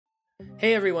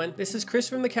Hey everyone, this is Chris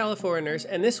from the Californiers,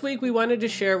 and this week we wanted to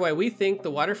share why we think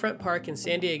the Waterfront Park in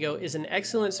San Diego is an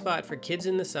excellent spot for kids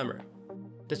in the summer.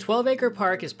 The 12-acre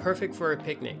park is perfect for a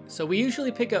picnic, so we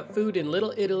usually pick up food in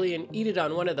Little Italy and eat it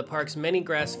on one of the park's many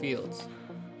grass fields.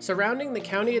 Surrounding the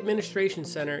County Administration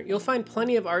Center, you'll find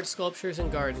plenty of art sculptures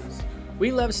and gardens.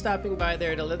 We love stopping by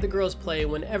there to let the girls play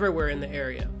whenever we're in the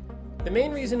area. The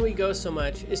main reason we go so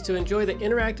much is to enjoy the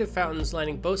interactive fountains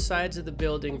lining both sides of the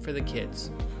building for the kids.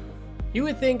 You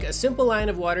would think a simple line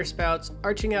of water spouts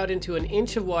arching out into an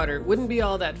inch of water wouldn't be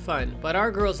all that fun, but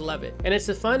our girls love it, and it's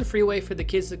a fun free way for the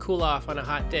kids to cool off on a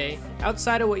hot day,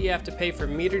 outside of what you have to pay for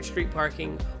metered street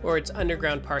parking or its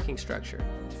underground parking structure.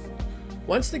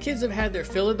 Once the kids have had their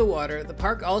fill of the water, the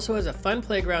park also has a fun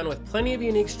playground with plenty of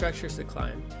unique structures to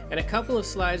climb, and a couple of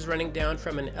slides running down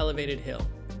from an elevated hill.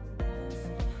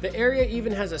 The area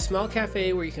even has a small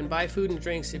cafe where you can buy food and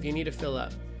drinks if you need to fill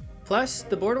up. Plus,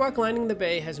 the boardwalk lining the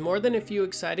bay has more than a few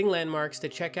exciting landmarks to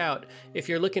check out if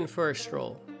you're looking for a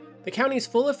stroll. The county's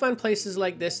full of fun places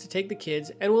like this to take the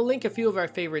kids, and we'll link a few of our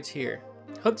favorites here.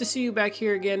 Hope to see you back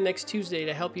here again next Tuesday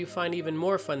to help you find even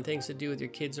more fun things to do with your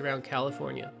kids around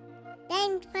California.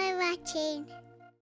 Thanks for watching.